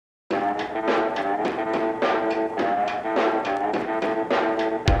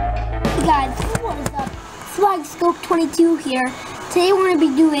Scope22 here. Today we're going to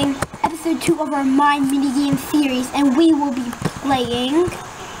be doing episode 2 of our Mine minigame series, and we will be playing...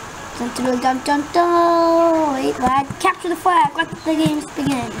 Wait, lad. Capture the flag. Let the games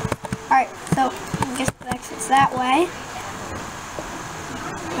begin. Alright, so I guess the exit's that way.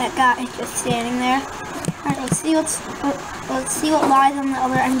 That guy is just standing there. Alright, let's see what lies on the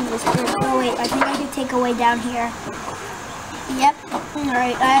other end of this bridge. Oh wait, I think I could take a way down here. Yep.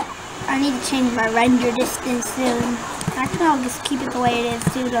 Alright, I need to change my render distance soon. Actually, I'll just keep it the way it is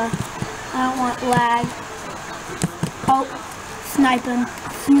too. I don't want lag. Oh, snipe him.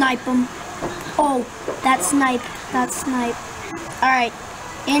 Snipe him. Oh, that snipe. Alright,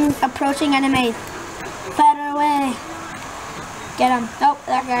 approaching enemy. Further away. Get him. Oh,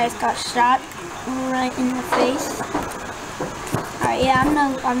 that guy's got shot right in the face. Alright, yeah, I'm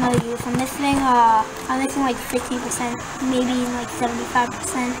no use. I'm missing like 50%, maybe like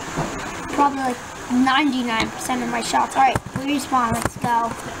 75%, probably like 99% of my shots. Alright, we respawn. Let's go.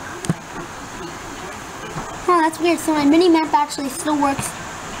 Oh, that's weird. So my mini map actually still works.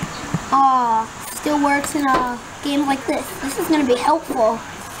 Still works in a game like this. This is gonna be helpful.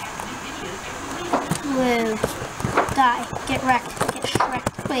 Whoa. Die. Get wrecked. Get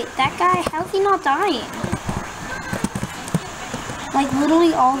shreked. Wait, that guy, how's he not dying? Like,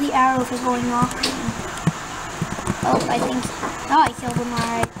 literally all the arrows are going off him. Oh, I killed him,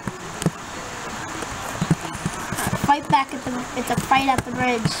 alright. Fight back it's a fight at the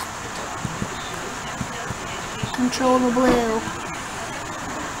bridge. Control the blue.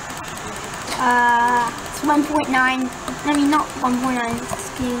 It's 1.9, I mean not 1.9,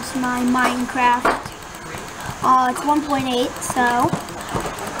 excuse my Minecraft. It's 1.8, so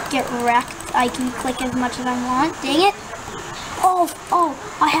get wrecked. I can click as much as I want. Dang it. Oh,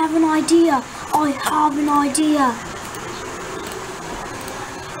 I have an idea.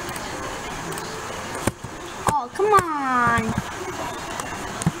 Oh, come on.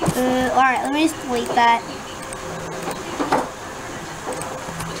 Alright, let me just delete that.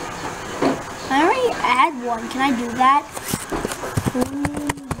 I already add one. Can I do that?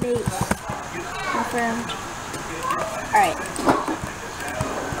 Base. Confirmed. Alright.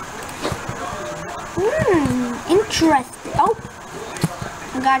 Interesting. Oh!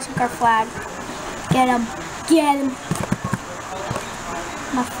 The guy took our flag. Get him.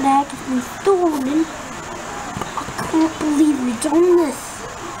 My flag has been stolen. I can't believe we've done this.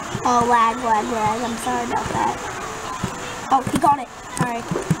 Oh, lag. I'm sorry about that. Oh, he got it. Alright.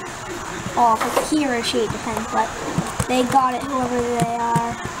 Oh, it's hero shade defense, but they got it, whoever they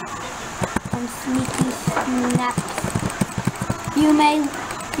are. Some sneaky snaps.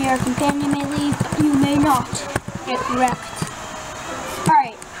 Your companion may leave, you may not. Get wrecked.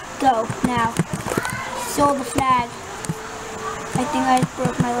 Alright, go, now. Steal the flag. I think I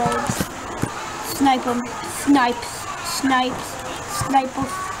broke my legs. Snipe him. Snipes.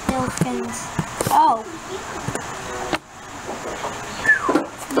 Stillskins. Oh.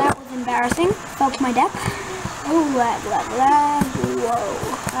 That was embarrassing. Felt my death. Oh, lag. Whoa.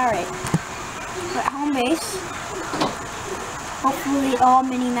 Alright. We're at home base. Hopefully all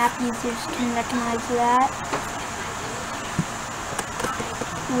mini-map users can recognize that.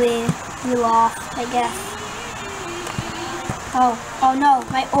 We lost, I guess. Oh no,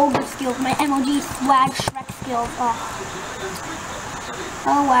 my ogre skills, my MLG swag Shrek skills.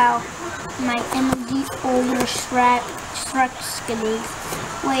 Oh wow, my MLG ogre Shrek skills.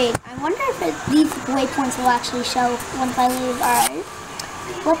 Wait, I wonder if these waypoints will actually show once I leave. Alright,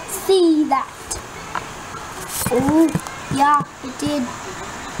 let's see that. Oh. Yeah, it did.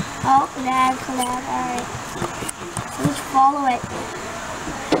 Oh, lag, alright. So let's follow it.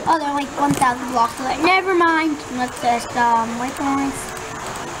 Oh, they're like 1,000 blocks away. Never mind. Let's just, waypoints.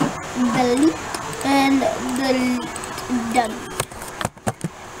 Delete. And delete. Done.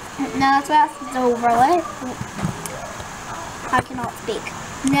 Now that's fast. It's over with. I cannot speak.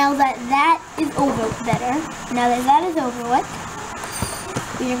 Now that is over with.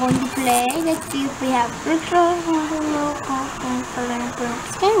 We are going to play. Let's see if we have Skywars.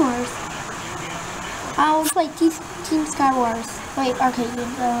 We'll play Team Skywars. Wait, arcade.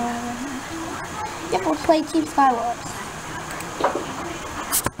 Yep, we'll play Team Skywars.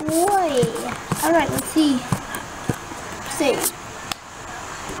 Boy. Alright, let's see. Save.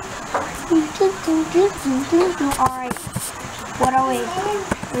 Alright. What are we?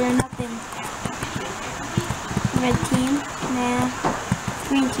 We're nothing. Red team? Nah.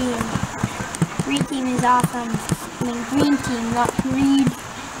 Green team. Green team is awesome. I mean green team, not greed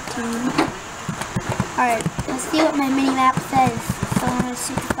team. Alright, let's see what my mini-map says. So I'm in a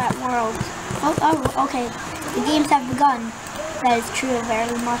super flat world. Oh, okay. The games have begun. That is true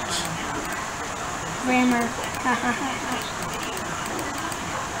very much. grammar.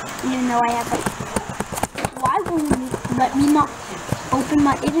 Even though I have like, why won't you let me not open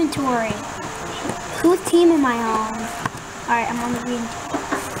my inventory? Whose team am I on? Alright, I'm on the green.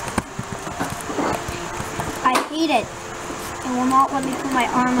 I hate it. It will not let me put my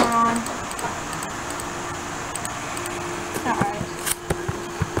armor on. Alright.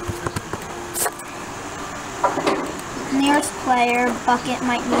 Nearest player, bucket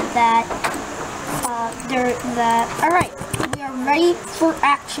might need that. Dirt, that. Alright, we are ready for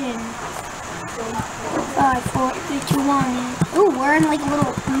action. 5, 4, 3, 2, 1. Ooh, we're in like a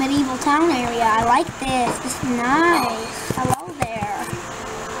little medieval town area. I like this. This is nice. Hello there.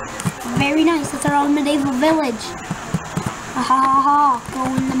 Very nice. It's our own medieval village. Ha ha ha. Go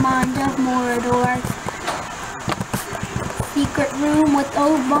in the mind of Mordor. Secret room with,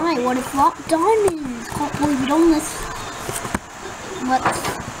 oh my, what is locked diamonds? Can't believe we done this. Let's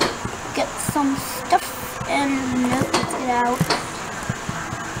get some stuff and nope, let's get out.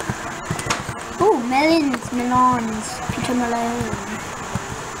 Ooh, melons, Peter Malone.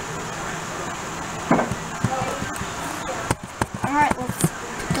 Alright, let's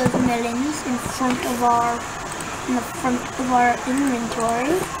put those melons in the front of our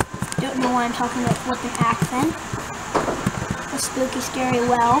inventory. Don't know why I'm talking about with an accent. A spooky, scary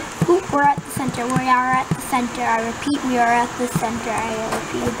well. Ooh, we're at the center. We are at the center. I repeat, we are at the center. I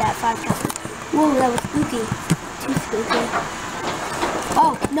repeated that 5 times. Whoa, that was spooky. Too spooky.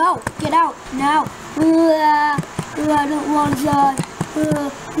 Oh, no! Get out! Now! I don't want to die.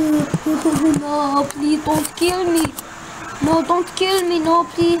 No, please don't kill me. No, don't kill me. No,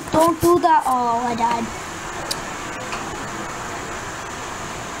 please don't do that. Oh, I died.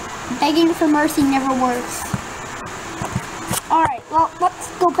 Begging for mercy never works. Alright, well, let's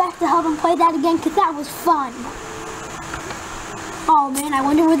go back to help and play that again, because that was fun. Oh, man, I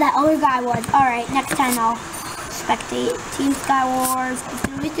wonder where that other guy was. Alright, next time I'll spectate. Team Sky Wars.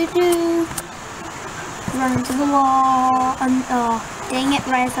 Run into the wall. Dang it,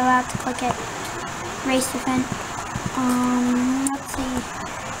 right as I'm about to click it. Race event. Let's see.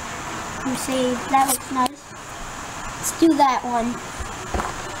 Crusade. That looks nice. Let's do that one.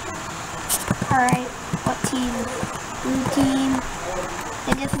 Alright, what team? Blue team.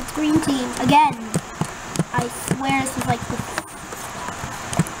 I guess it's green team. Again. I swear this is like the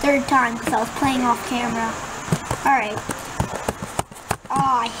 3rd time because I was playing off camera. Alright.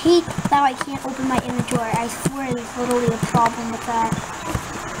 Oh, I hate that I can't open my inventory. I swear there's literally a problem with that.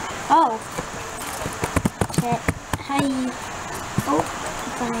 Oh. Shit. Hi. Oh,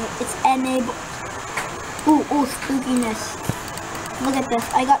 it's enabled. Ooh, spookiness. Look at this.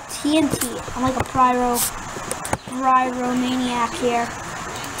 I got TNT. I'm like a pyromaniac here.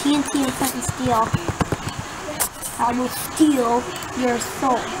 TNT and flint and steel. I will steal your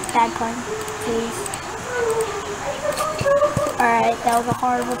soul. Bad pun, please. Alright, that was a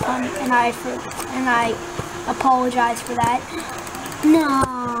horrible pun, and I apologize for that. No.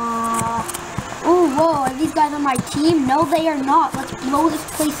 Oh, whoa, are these guys on my team? No, they are not. Let's blow this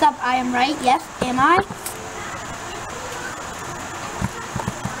place up. I am right. Yes, am I?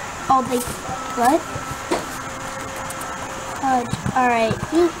 Oh, what? Alright,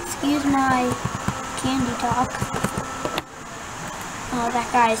 excuse my candy talk. Oh, that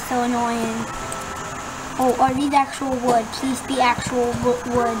guy is so annoying. Oh, are these actual wood? Please be actual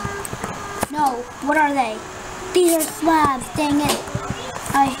wood. No, what are they? These are slabs, dang it.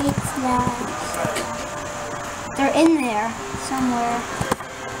 I hate slabs. They're in there somewhere.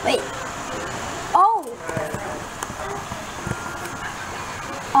 Wait. Oh!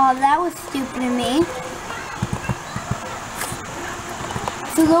 Oh, that was stupid of me.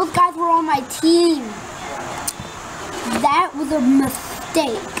 So those guys were on my team. That was a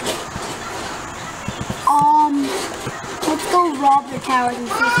mistake. Let's go rob their towers and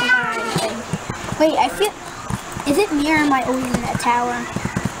see if they have anything. Wait, I feel... Is it me or am I always in that tower?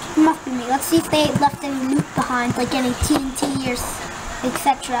 It must be me. Let's see if they left any loot behind, like any TNT or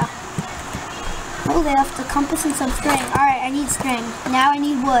etc. Oh, they left a compass and some string. Alright, I need string. Now I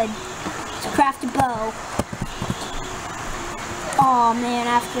need wood to craft a bow. Oh man,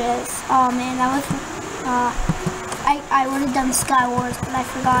 after this. Oh man, that was... I would have done Sky Wars, but I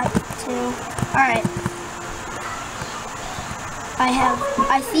forgot to. Alright.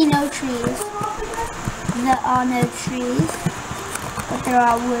 I see no trees. There are no trees. But there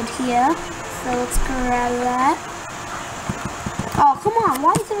are wood here. So let's grab that. Oh, come on.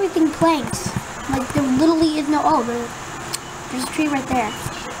 Why is everything planks? Like, there literally is no... Oh, there's a tree right there.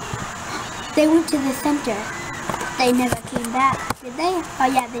 They went to the center. They never came back, did they? Oh,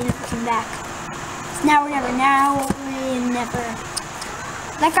 yeah, they never came back. So now or never. Now or never.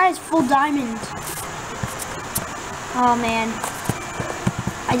 That guy's full diamond. Oh man.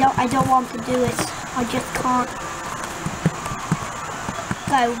 I don't want to do it. I just can't.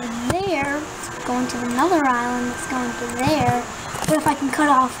 Guy over there. It's going to another island. It's going to there. What if I can cut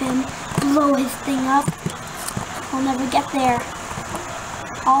off him, blow his thing up? I'll never get there.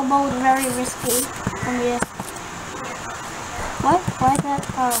 Almost very risky for me. What? Why is that?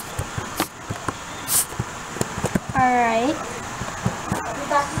 Oh. Alright.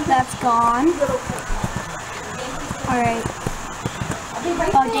 That's gone. Alright.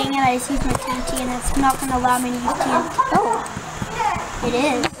 Oh dang it, I just used my TNT and it's not going to allow me to use TNT. Oh. It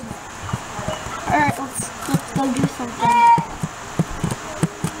is. Alright, let's go do something.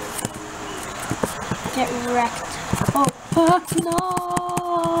 Get wrecked. Oh, no!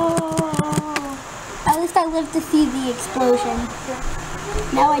 At least I lived to see the explosion.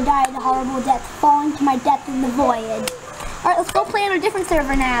 Now I died a horrible death, falling to my death in the void. Alright, let's go play on a different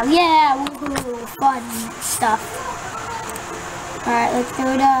server now. Yeah, woohoo, fun stuff. Alright, let's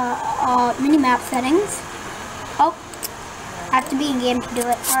go to mini-map settings. Oh, I have to be in game to do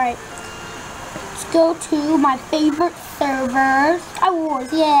it. Alright, let's go to my favorite server, Sky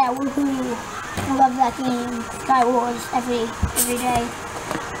Wars. Yeah, woohoo. I love that game, Sky Wars, every day.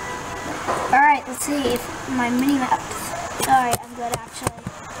 Alright, let's see if my mini-maps. Alright, I'm good actually.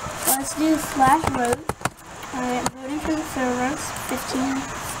 Let's do /root. Alright, I'm voting for the servers. 15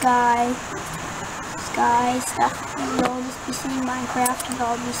 Sky stuff. You'll just be seeing Minecraft and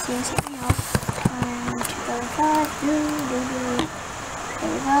I'll be seeing something else. And 235.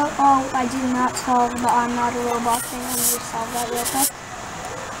 There we go. Oh, I did not solve the I'm not a robot thing. I'm going to solve that real quick.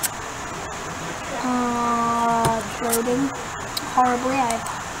 It's loading horribly. I have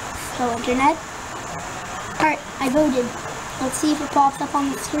slow internet. Alright, I voted. Let's see if it pops up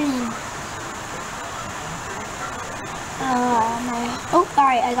on the screen. Oh,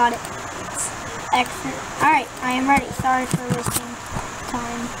 alright, I got it. Excellent. Alright, I am ready. Sorry for wasting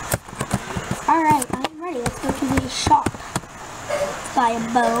time. Alright, I am ready. Let's go to the shop. Let's buy a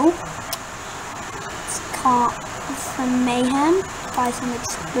bow. Let's call some mayhem. Buy some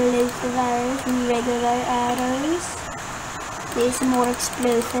explosive arrows and regular arrows. Maybe some more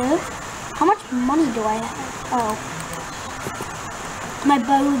explosive. How much money do I have? Oh. My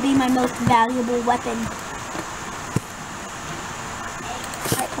bow would be my most valuable weapon.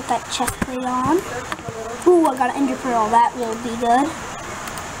 Alright, put that chest plate on. Ooh, I got an ender pearl. That will be good.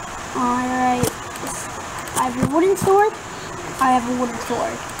 Alright. I have a wooden sword. I have a wooden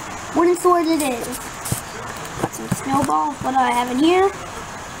sword. Wooden sword it is. Got some snowballs. What do I have in here?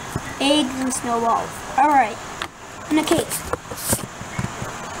 Eggs and snowballs. Alright. And a cake.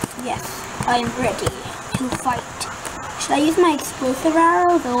 Yes, I am ready to fight. Should I use my explosive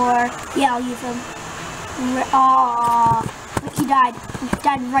arrows or... Yeah, I'll use them. Look, he died. He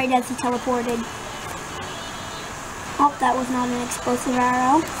died right as he teleported. Oh, that was not an explosive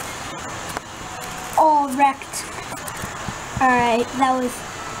arrow. All wrecked. Alright, that was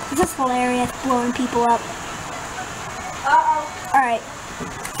just hilarious, blowing people up. Alright.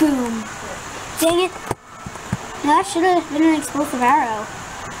 Boom. Dang it. No, that should have been an explosive arrow.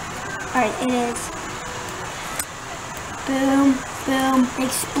 Alright, it is. Boom, boom.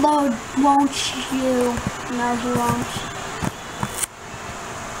 Explode, won't you? No, he won't.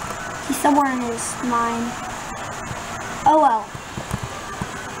 He's somewhere in his mine. Oh well.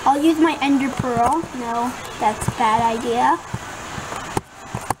 I'll use my ender pearl. No, that's a bad idea.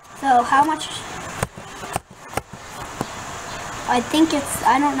 So, how much? I think it's,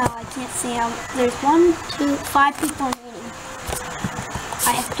 I don't know, I can't see them. There's 1, 2, 5 people remaining.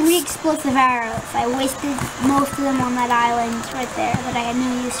 I have 3 explosive arrows. I wasted most of them on that island right there that I had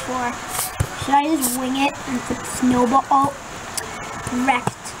no use for. Should I just wing it and put the snowball? Oh,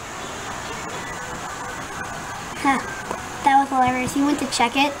 wrecked. Huh, that was hilarious. He went to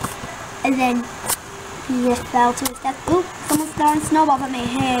check it, and then he just fell to his death. Oop, someone's throwing snowballs at me.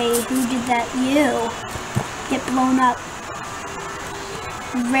 Hey, who did that? You. Get blown up.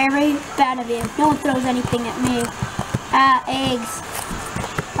 Very bad of you. No one throws anything at me. Ah, eggs.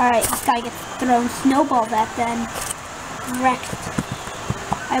 Alright, this guy gets thrown snowballs at then. Wrecked.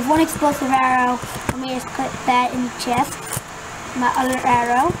 I have 1 explosive arrow. Let me just put that in the chest. My other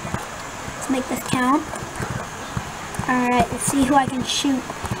arrow. Let's make this count. Alright, let's see who I can shoot.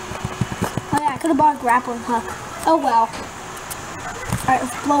 Oh yeah, I could have bought a grappling hook. Oh well. Alright,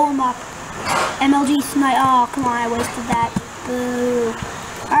 let's blow him up. MLG snipe. Oh, come on, I wasted that. Boo.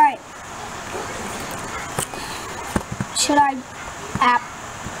 Alright. Should I...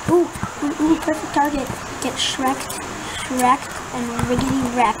 Ooh, perfect target. Get shreked, and riggedy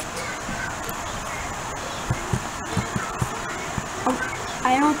wrecked. Oh,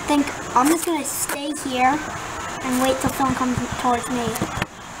 I don't think... I'm just gonna stay here and wait till someone comes towards me.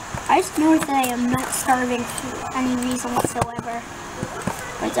 I just noticed that I am not starving for any reason whatsoever.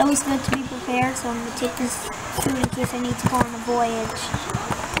 But it's always good to be prepared, so I'm going to take this food in case I need to go on a voyage.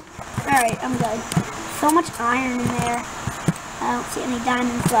 Alright, I'm good. So much iron in there. I don't see any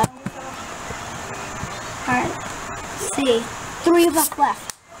diamonds left. Alright, let's see. 3 of us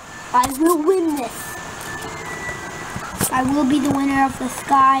left. I will win this. I will be the winner of the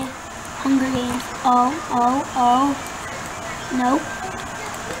Sky Hunger Games. Oh. Nope.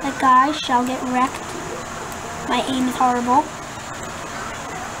 That guy shall get wrecked. My aim is horrible.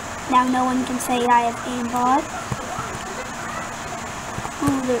 Now no one can say I have aimbot.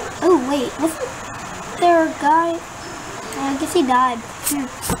 Oh wait, wasn't there a guy? I guess he died. See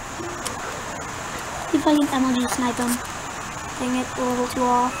if I can MLG snipe him. Dang it, a little too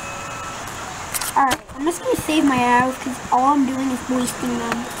off. Alright, I'm just gonna save my arrows because all I'm doing is wasting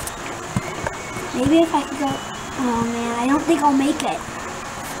them. Maybe if I could go... Oh man, I don't think I'll make it.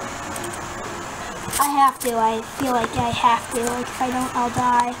 I have to. I feel like I have to. Like if I don't, I'll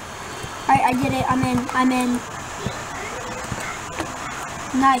die. Alright, I did it. I'm in.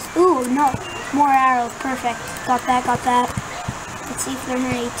 Nice. Ooh, no. More arrows. Perfect. Got that. Let's see if there's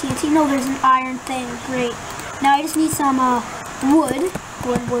any TNT. No, there's an iron thing. Great. Now I just need some wood.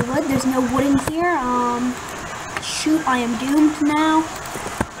 Wood. There's no wood in here. Shoot, I am doomed now.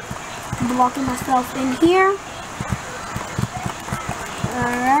 Blocking myself in here.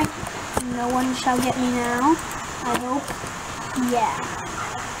 Alright. No one shall get me now. I hope. Yeah.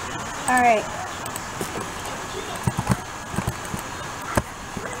 Alright.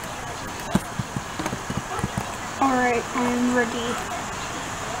 Alright, I'm ready.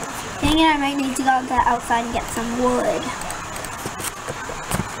 Dang it, I might need to go outside and get some wood.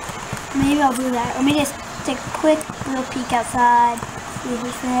 Maybe I'll do that. Let me just take a quick little peek outside. See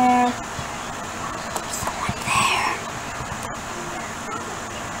who's there. There's someone there.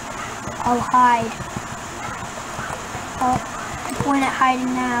 I'll hide. Oh, point at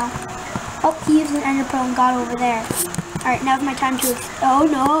hiding now. Oh, he used an ender pearl and got over there. Alright, now's my time to... Oh,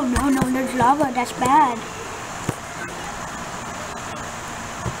 no, there's lava. That's bad.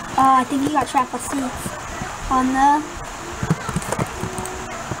 Oh, I think he got trapped. Let's see. On the...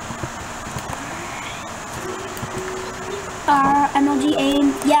 MLG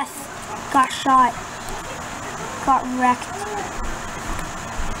aim. Yes. Got shot. Got wrecked.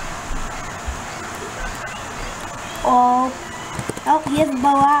 Oh, he has a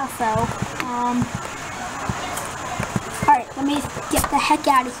bow also. Alright, let me get the heck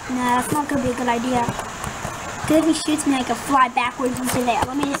out of here. Nah, that's not gonna be a good idea. Because if he shoots me, I can fly backwards into there.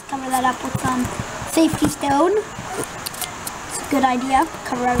 Let me just cover that up with some safety stone. It's a good idea.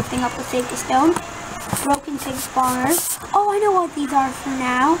 Cover everything up with safety stone. Broken pig spawners. Oh, I know what these are for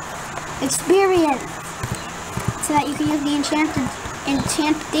now. Experience. So that you can use the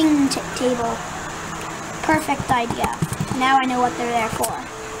enchanting table. Perfect idea. Now I know what they're there for.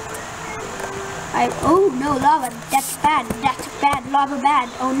 Oh no, lava. That's bad. That's bad. Lava bad.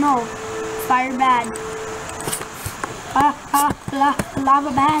 Oh no. Fire bad.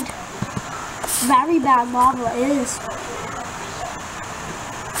 Lava bad. Very bad lava is.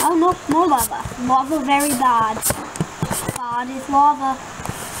 Oh no, more lava. Lava very bad. Bad is lava.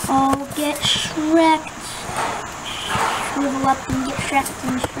 Oh, get shreked. Shrivel up and get shreked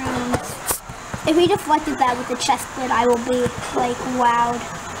in shrooms. If he deflected that with the chest lid, I will be, like, wowed.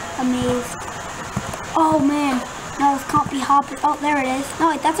 Amazed. Oh, man. No, this can't be hopping. Oh, there it is. No,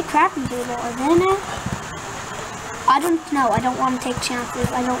 wait, that's a crafting table, isn't it? I don't know. I don't want to take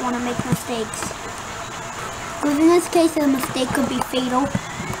chances. I don't want to make mistakes. Because in this case, a mistake could be fatal.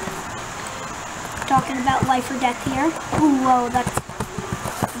 Talking about life or death here. Ooh, whoa, that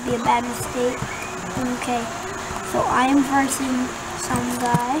would be a bad mistake. Okay. So I am versing some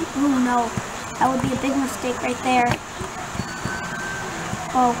guy. Ooh, no. That would be a big mistake right there.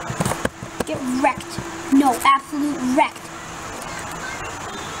 Oh. Get wrecked. No, absolute wrecked.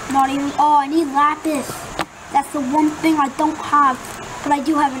 Not even... Oh, I need lapis. That's the one thing I don't have. But I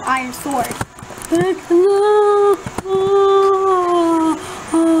do have an iron sword.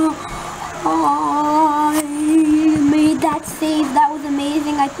 I made that save. That was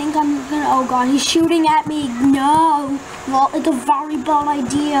amazing. I think I'm gonna... Oh, God. He's shooting at me. No. Well, it's a very bad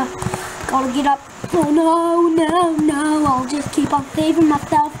idea. Gotta get up. Oh no, I'll just keep on saving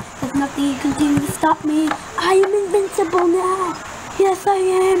myself. There's nothing you can do to stop me. I am invincible now. Yes, I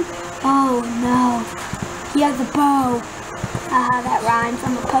am. Oh no. He has a bow. That rhymes.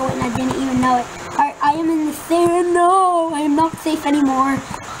 I'm a poet and I didn't even know it. Alright, I am in the sand. No, I am not safe anymore.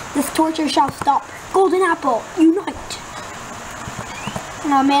 This torture shall stop. Golden apple, unite.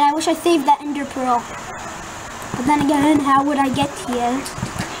 Oh man, I wish I saved that ender pearl. But then again, how would I get here?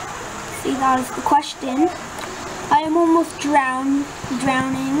 See, that is the question. I am almost drowning.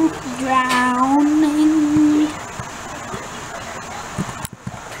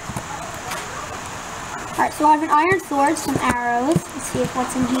 Alright, so I have an iron sword, some arrows. Let's see if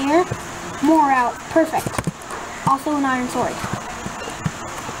what's in here. More out. Perfect. Also an iron sword.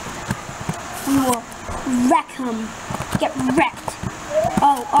 We will wreck him. Get wrecked.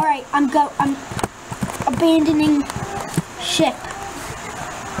 Oh, alright. I'm abandoning ship.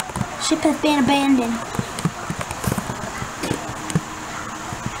 Ship has been abandoned.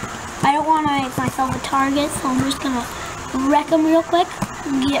 I don't want to make myself a target, so I'm just gonna wreck him real quick.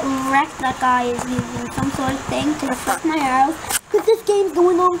 Get wrecked. That guy is using some sort of thing to reflect my arrows. Because this game's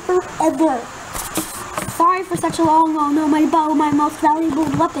going on forever. Sorry for such a long, oh no, my bow, my most valuable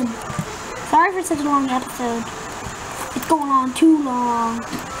weapon. Sorry for such a long episode. It's going on too long.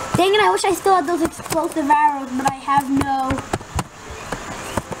 Dang it, I wish I still had those explosive arrows, but I have no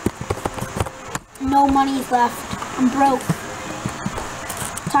money left. I'm broke.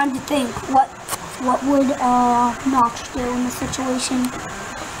 Time to think. What would Notch do in this situation?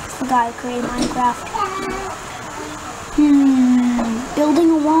 The guy who created Minecraft. Building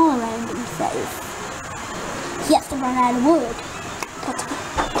a wall around himself. He has to run out of wood.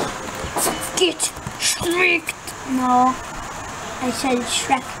 Get shreked. No, I said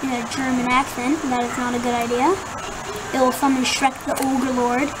Shrek in a German accent. That is not a good idea. It will summon Shrek the Ogre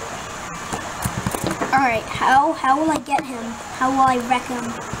Lord. Alright, how will I get him? How will I wreck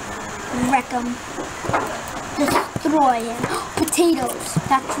him? Wreck him. Destroy him. Potatoes.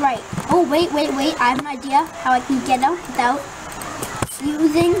 That's right. Oh, wait. I have an idea how I can get him without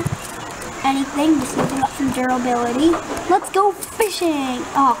using anything. Just using up some durability. Let's go fishing.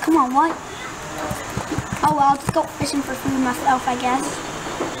 Oh, come on, what? Oh, well, I'll just go fishing for food myself, I guess.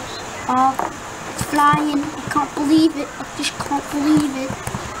 Oh, it's flying. I can't believe it. I just can't believe it.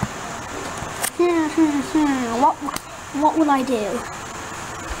 What will I do?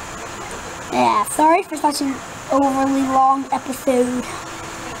 Yeah, sorry for such an overly long episode.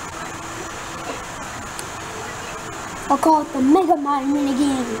 I'll call it the Mega Mind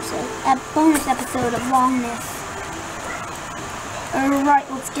Minigames, a bonus episode of longness. Alright,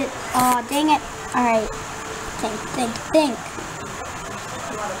 let's get, aw, dang it. Alright, think.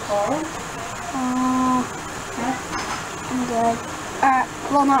 I'm good.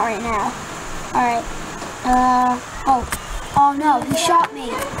 Well, not right now. Alright, oh no, he shot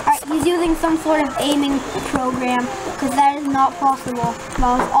me. Alright, he's using some sort of aiming program, because that is not possible.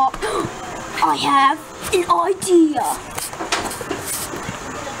 I have an idea.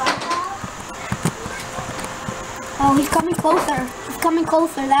 Oh, he's coming closer. He's coming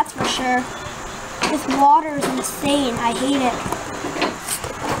closer, that's for sure. This water is insane. I hate it.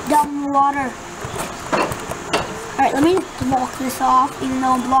 Dumb water. Alright, let me just block this off, even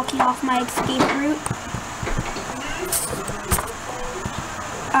though I'm blocking off my escape route.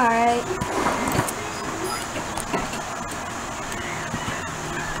 Alright.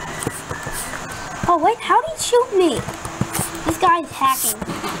 Oh wait, how did he shoot me? This guy is hacking.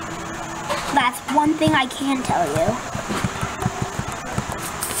 That's one thing I can tell you.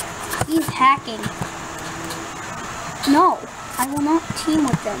 He's hacking. No, I will not team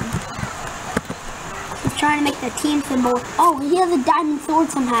with him. He's trying to make the team symbol. Oh, he has a diamond sword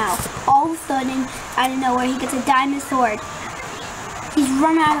somehow. All of a sudden, out of nowhere, he gets a diamond sword. He's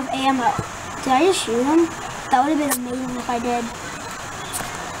run out of ammo. Did I just shoot him? That would have been amazing if I did.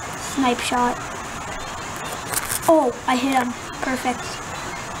 Snipe shot. Oh, I hit him. Perfect.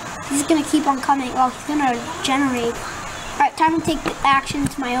 He's gonna keep on coming. Oh, he's gonna generate. Alright, time to take the action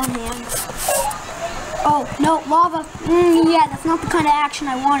into my own hands. Oh, no, lava. Yeah, that's not the kind of action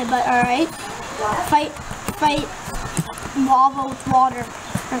I wanted, but alright. Fight lava with water.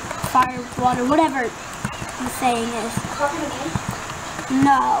 Or fire with water, whatever the saying is.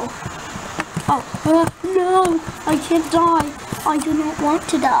 No. Oh, no, I can't die. I do not want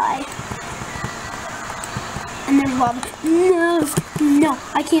to die. And there's lava. No,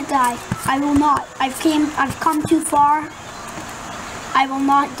 I can't die. I will not. I've come too far. I will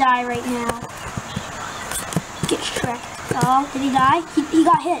not die right now. Get Shrek. Oh, did he die? He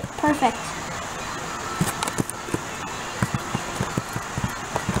got hit. Perfect.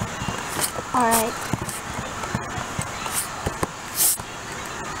 Alright.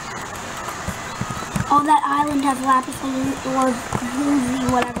 Oh, that island has lapis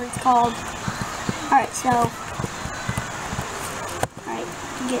lazuli, whatever it's called. Alright, so. Alright,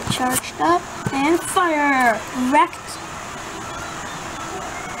 get charged up and fire! Wrecked.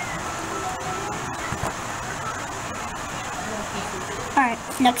 Alright,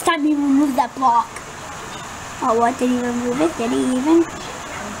 next time you remove that block. Oh, what? Did he remove it? Did he even?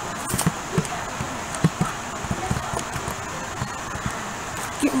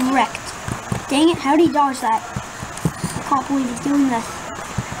 Get wrecked. Dang it, how did he dodge that? I can't believe he's doing this.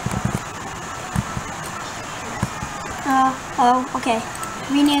 Oh, okay.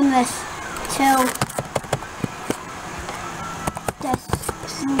 Rename this to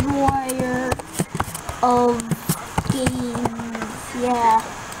Destroyer of Games. Yeah.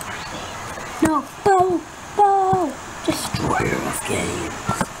 No, Bow! Destroyer of Games.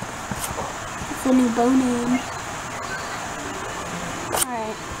 That's a new bow name.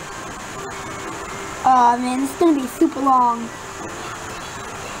 Alright. Oh man, this is gonna be super long.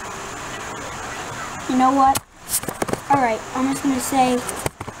 You know what? Alright, I'm just gonna say,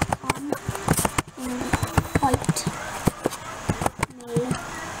 fight me.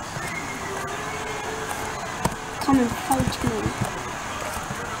 Come and fight me.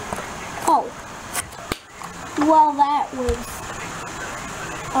 Oh. Well, that was,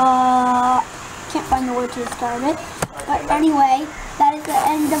 can't find the word to start it. But anyway, that is the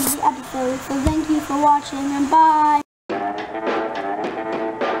end of the episode. So thank you for watching and bye.